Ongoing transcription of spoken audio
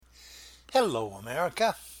Hello,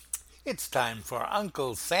 America. It's time for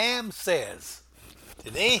Uncle Sam Says.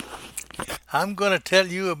 Today, I'm going to tell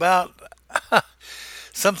you about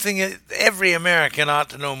something that every American ought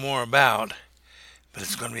to know more about, but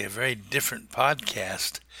it's going to be a very different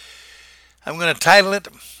podcast. I'm going to title it,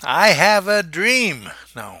 I Have a Dream.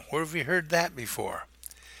 Now, where have you heard that before?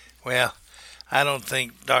 Well, I don't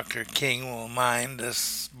think Dr. King will mind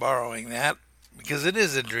us borrowing that because it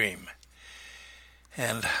is a dream.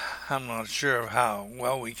 And I'm not sure of how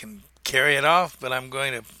well we can carry it off, but I'm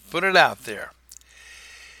going to put it out there.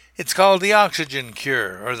 It's called the oxygen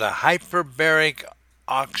cure or the hyperbaric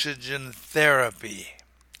oxygen therapy.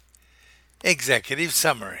 Executive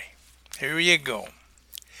summary. Here you go.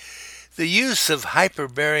 The use of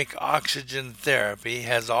hyperbaric oxygen therapy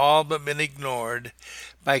has all but been ignored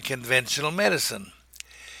by conventional medicine.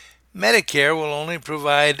 Medicare will only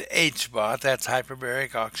provide HBOT, that's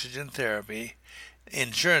hyperbaric oxygen therapy,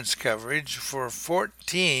 insurance coverage for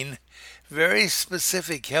 14 very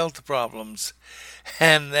specific health problems.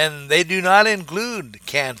 And then they do not include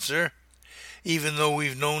cancer, even though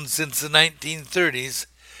we've known since the 1930s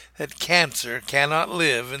that cancer cannot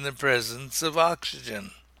live in the presence of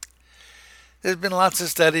oxygen. There's been lots of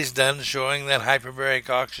studies done showing that hyperbaric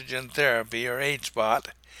oxygen therapy, or HBOT,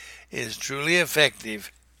 is truly effective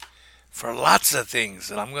for lots of things,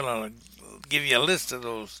 and I'm going to give you a list of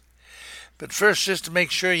those. But first, just to make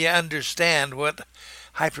sure you understand what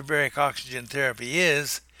hyperbaric oxygen therapy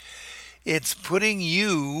is, it's putting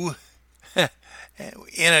you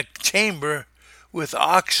in a chamber with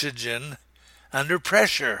oxygen under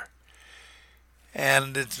pressure.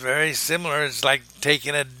 And it's very similar. It's like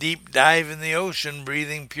taking a deep dive in the ocean,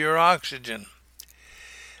 breathing pure oxygen.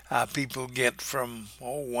 People get from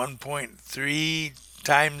 1.3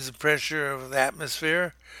 times the pressure of the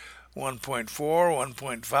atmosphere, 1.4,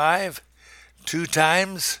 1.5, 2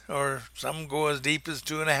 times, or some go as deep as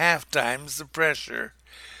 2.5 times the pressure.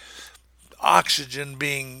 Oxygen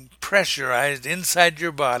being pressurized inside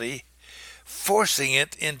your body, forcing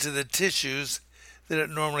it into the tissues that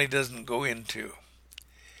it normally doesn't go into.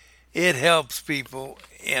 It helps people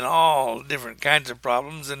in all different kinds of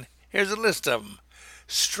problems, and here's a list of them.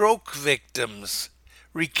 Stroke victims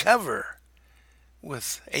recover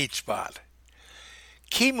with HBOT.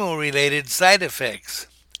 Chemo-related side effects,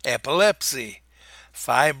 epilepsy,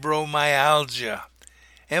 fibromyalgia,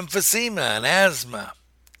 emphysema and asthma,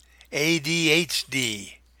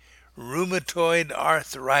 ADHD, rheumatoid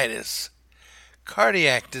arthritis,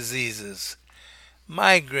 cardiac diseases,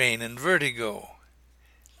 migraine and vertigo,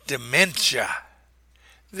 dementia,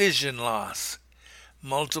 vision loss,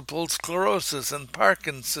 multiple sclerosis and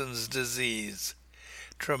Parkinson's disease,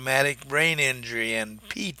 traumatic brain injury and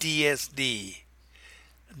PTSD,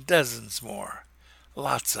 dozens more,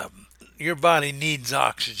 lots of them. Your body needs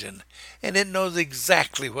oxygen, and it knows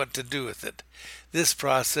exactly what to do with it. This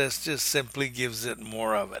process just simply gives it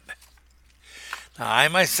more of it. Now, I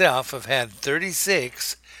myself have had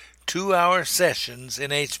 36 two-hour sessions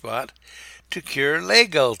in HBOT to cure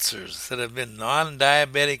leg ulcers that have been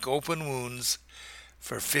non-diabetic open wounds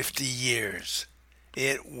for 50 years.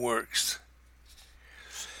 It works.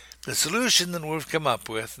 The solution that we've come up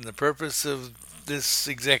with, and the purpose of this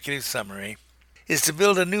executive summary, is to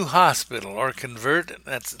build a new hospital or convert,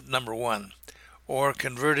 that's number one, or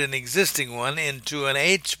convert an existing one into an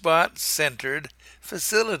HBOT-centered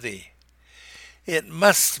facility. It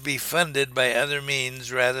must be funded by other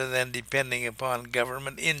means rather than depending upon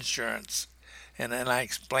government insurance. And then I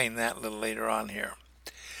explain that a little later on here.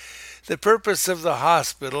 The purpose of the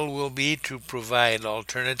hospital will be to provide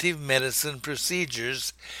alternative medicine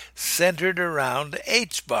procedures centered around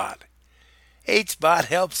HBOT. HBOT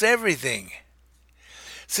helps everything.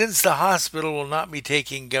 Since the hospital will not be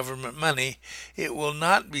taking government money, it will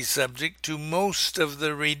not be subject to most of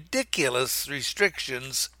the ridiculous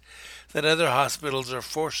restrictions that other hospitals are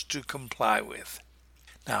forced to comply with.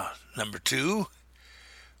 Now, number two,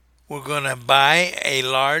 we're going to buy a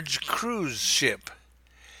large cruise ship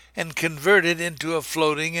and convert it into a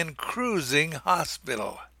floating and cruising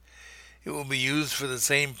hospital. It will be used for the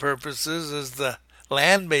same purposes as the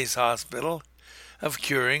land-based hospital of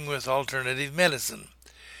curing with alternative medicine.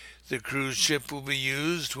 The cruise ship will be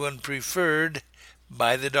used when preferred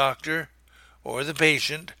by the doctor or the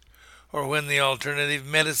patient, or when the alternative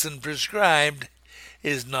medicine prescribed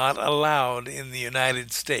is not allowed in the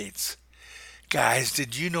United States. Guys,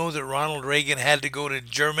 did you know that Ronald Reagan had to go to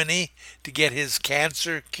Germany to get his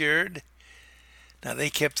cancer cured? Now, they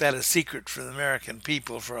kept that a secret from the American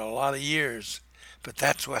people for a lot of years, but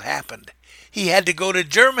that's what happened. He had to go to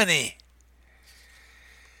Germany.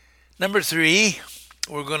 Number three,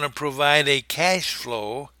 we're going to provide a cash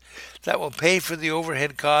flow that will pay for the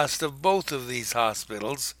overhead cost of both of these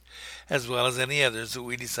hospitals, as well as any others that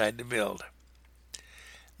we decide to build.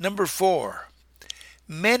 Number 4,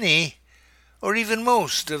 many or even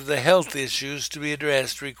most of the health issues to be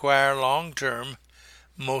addressed require long-term,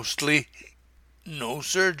 mostly no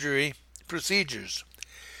surgery procedures.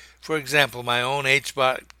 For example, my own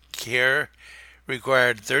HBOT care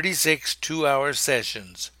required 36 2-hour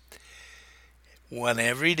sessions, one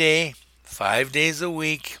every day, 5 days a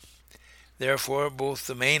week. Therefore, both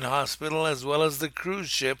the main hospital as well as the cruise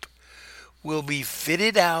ship will be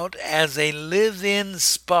fitted out as a live-in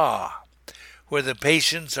spa, where the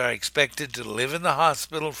patients are expected to live in the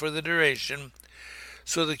hospital for the duration,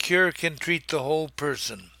 so the cure can treat the whole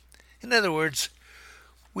person. In other words,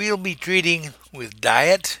 we'll be treating with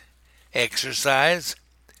diet, exercise,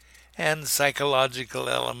 and psychological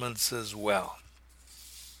elements as well.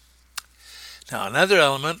 Now, another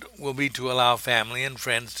element will be to allow family and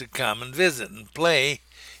friends to come and visit and play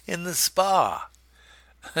in the spa.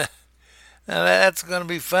 Now, that's going to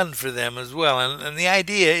be fun for them as well. And the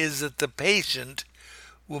idea is that the patient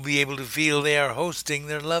will be able to feel they are hosting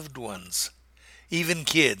their loved ones. Even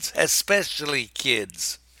kids, especially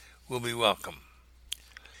kids, will be welcome.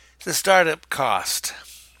 The startup cost.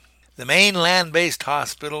 The main land-based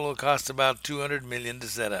hospital will cost about $200 million to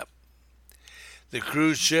set up. The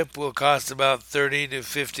cruise ship will cost about $30 to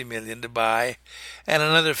 $50 million to buy, and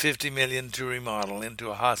another $50 million to remodel into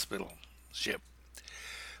a hospital ship.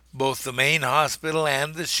 Both the main hospital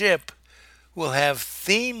and the ship will have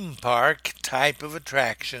theme park type of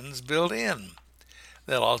attractions built in.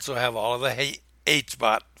 They'll also have all of the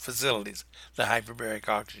HBOT facilities, the hyperbaric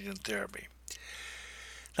oxygen therapy.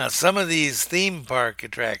 Now, some of these theme park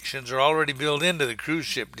attractions are already built into the cruise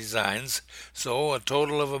ship designs, so a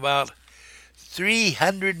total of about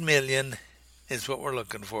 $300 million is what we're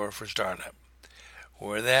looking for startup.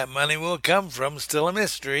 Where that money will come from is still a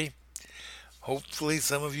mystery. Hopefully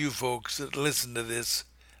some of you folks that listen to this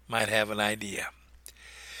might have an idea.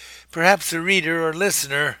 Perhaps a reader or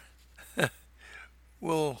listener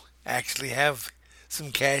will actually have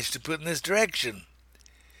some cash to put in this direction.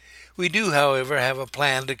 We do, however, have a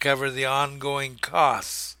plan to cover the ongoing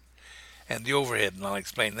costs and the overhead, and I'll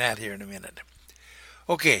explain that here in a minute.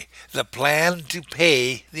 Okay, the plan to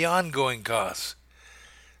pay the ongoing costs.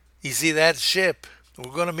 You see that ship?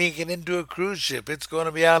 We're going to make it into a cruise ship. It's going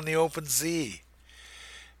to be out in the open sea.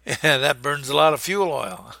 That burns a lot of fuel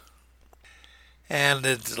oil. And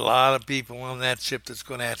it's a lot of people on that ship that's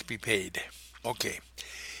going to have to be paid. Okay.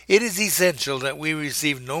 It is essential that we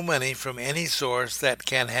receive no money from any source that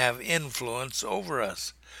can have influence over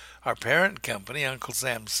us. Our parent company, Uncle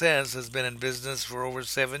Sam Says, has been in business for over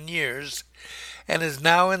 7 years and is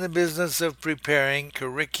now in the business of preparing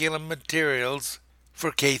curriculum materials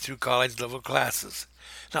for K through college level classes.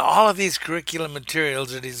 Now, all of these curriculum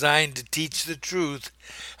materials are designed to teach the truth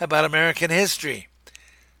about American history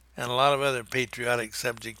and a lot of other patriotic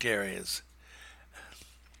subject areas.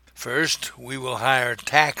 First, we will hire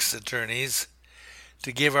tax attorneys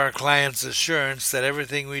to give our clients assurance that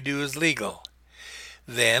everything we do is legal.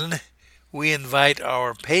 Then, we invite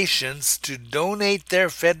our patients to donate their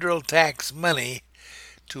federal tax money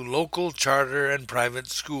to local charter and private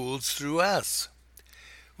schools through us.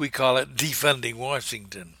 We call it defunding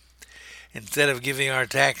Washington. Instead of giving our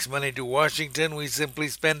tax money to Washington, we simply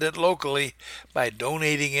spend it locally by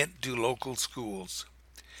donating it to local schools.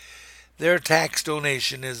 Their tax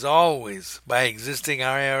donation is always, by existing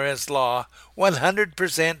IRS law,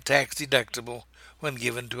 100% tax deductible when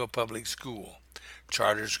given to a public school,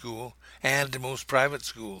 charter school, and most private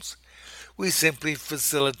schools. We simply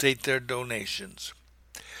facilitate their donations.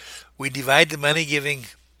 We divide the money, giving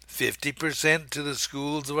 50% to the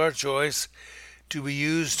schools of our choice to be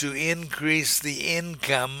used to increase the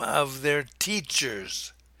income of their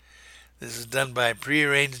teachers. This is done by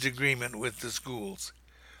prearranged agreement with the schools.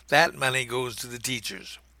 That money goes to the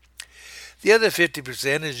teachers. The other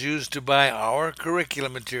 50% is used to buy our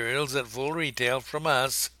curriculum materials at full retail from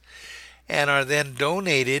us and are then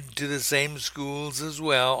donated to the same schools as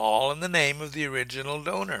well, all in the name of the original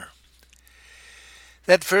donor.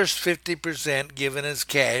 That first 50% given as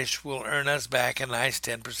cash will earn us back a nice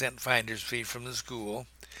 10% finder's fee from the school.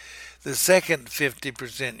 The second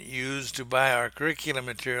 50% used to buy our curriculum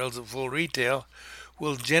materials at full retail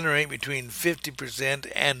will generate between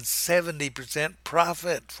 50% and 70%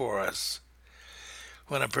 profit for us.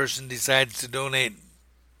 When a person decides to donate,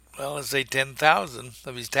 well, let's say $10,000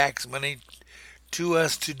 of his tax money to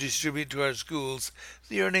us to distribute to our schools,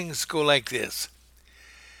 the earnings go like this.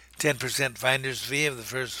 10% finder's fee of the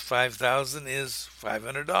first $5,000 is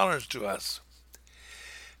 $500 to us.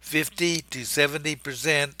 50 to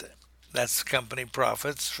 70%, that's company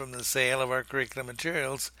profits from the sale of our curriculum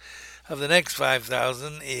materials, of the next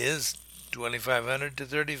 5,000 is 2,500 to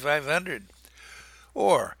 3,500.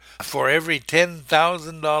 Or, for every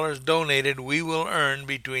 $10,000 donated, we will earn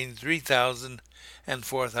between $3,000 and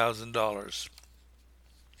 $4,000.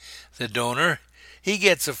 The donor, he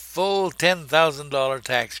gets a full $10,000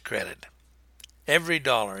 tax credit. Every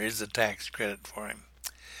dollar is a tax credit for him.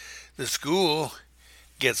 The school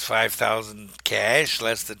gets $5,000 cash,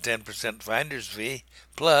 less the 10% finder's fee,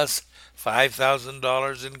 plus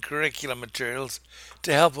 $5,000 in curriculum materials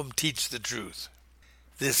to help them teach the truth.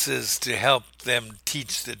 This is to help them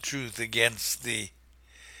teach the truth against the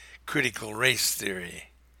critical race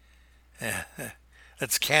theory.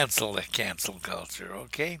 Let's cancel the cancel culture,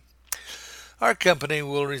 okay? Our company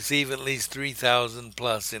will receive at least $3,000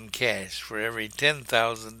 plus in cash for every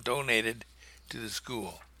 $10,000 donated to the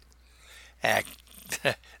school.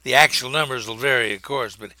 The actual numbers will vary, of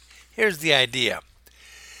course, but here's the idea.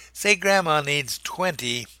 Say Grandma needs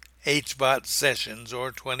 20 HBOT sessions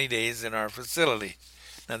or 20 days in our facility.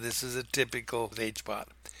 Now, this is a typical HBOT.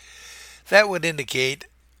 That would indicate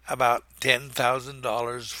about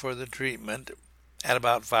 $10,000 for the treatment at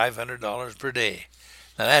about $500 per day.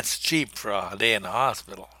 Now, that's cheap for a day in the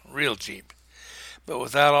hospital, real cheap. But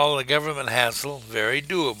without all the government hassle, very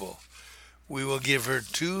doable. We will give her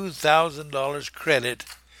 $2,000 credit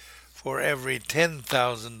for every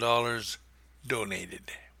 $10,000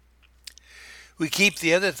 donated. We keep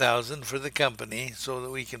the other $1,000 for the company so that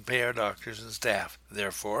we can pay our doctors and staff.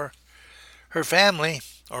 Therefore, her family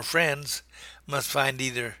or friends must find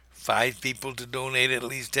either 5 people to donate at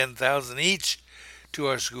least $10,000 each to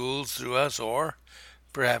our schools through us, or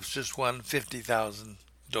perhaps just one $50,000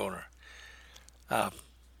 donor.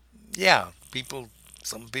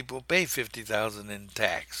 Some people pay $50,000 in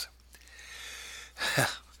tax.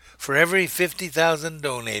 For every $50,000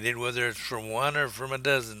 donated, whether it's from one or from a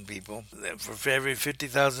dozen people, for every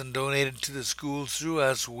 $50,000 donated to the schools through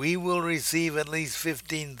us, we will receive at least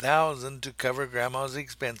 $15,000 to cover Grandma's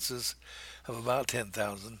expenses of about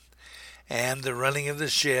 $10,000, and the running of the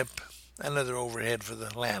ship, another overhead for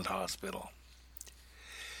the land hospital.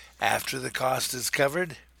 After the cost is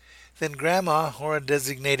covered, then Grandma or a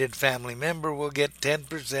designated family member will get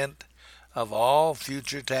 10% of all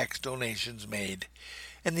future tax donations made,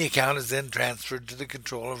 and the account is then transferred to the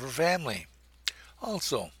control of her family.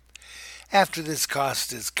 Also, after this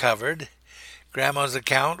cost is covered, Grandma's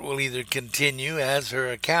account will either continue as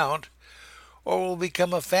her account or will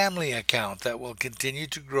become a family account that will continue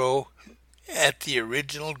to grow at the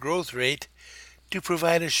original growth rate to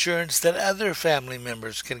provide assurance that other family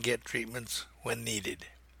members can get treatments when needed.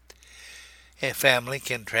 A family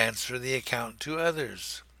can transfer the account to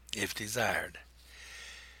others if desired.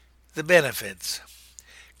 The benefits.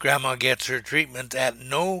 Grandma gets her treatment at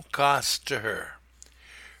no cost to her.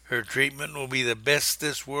 Her treatment will be the best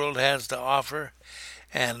this world has to offer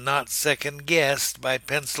and not second-guessed by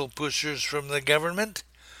pencil pushers from the government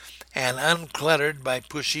and uncluttered by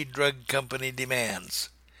pushy drug company demands.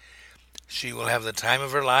 She will have the time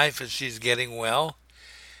of her life as she's getting well,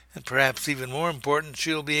 and perhaps even more important,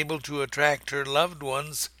 she'll be able to attract her loved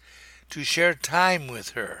ones to share time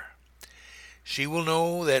with her. She will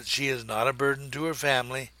know that she is not a burden to her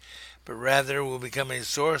family, but rather will become a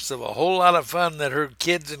source of a whole lot of fun that her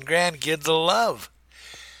kids and grandkids will love.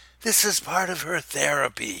 This is part of her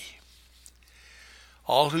therapy.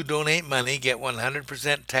 All who donate money get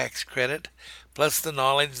 100% tax credit, plus the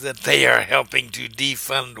knowledge that they are helping to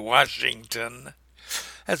defund Washington,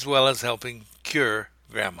 as well as helping cure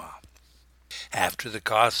Grandma. After the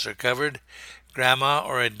costs are covered, Grandma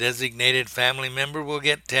or a designated family member will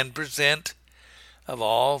get 10% of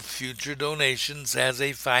all future donations as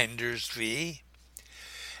a finder's fee.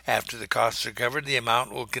 After the costs are covered, the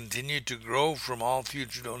amount will continue to grow from all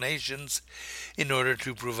future donations in order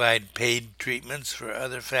to provide paid treatments for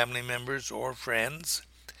other family members or friends.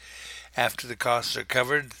 After the costs are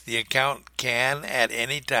covered, the account can at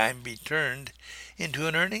any time be turned into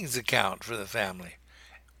an earnings account for the family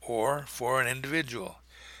or for an individual.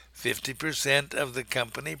 50% of the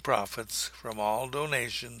company profits from all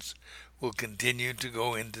donations will continue to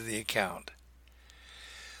go into the account.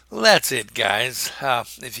 Well, that's it, guys.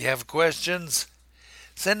 If you have questions,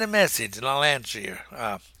 send a message and I'll answer you.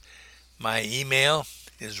 My email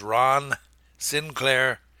is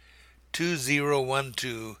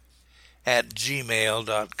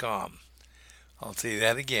ronsinclair2012@gmail.com. I'll say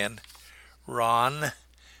that again.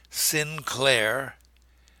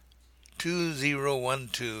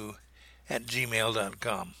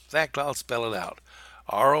 ronsinclair2012@gmail.com. In fact, I'll spell it out.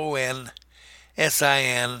 RONSIN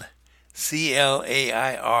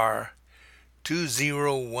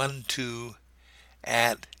CLAIR2012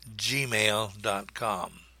 at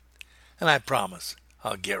gmail.com. And I promise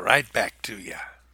I'll get right back to you.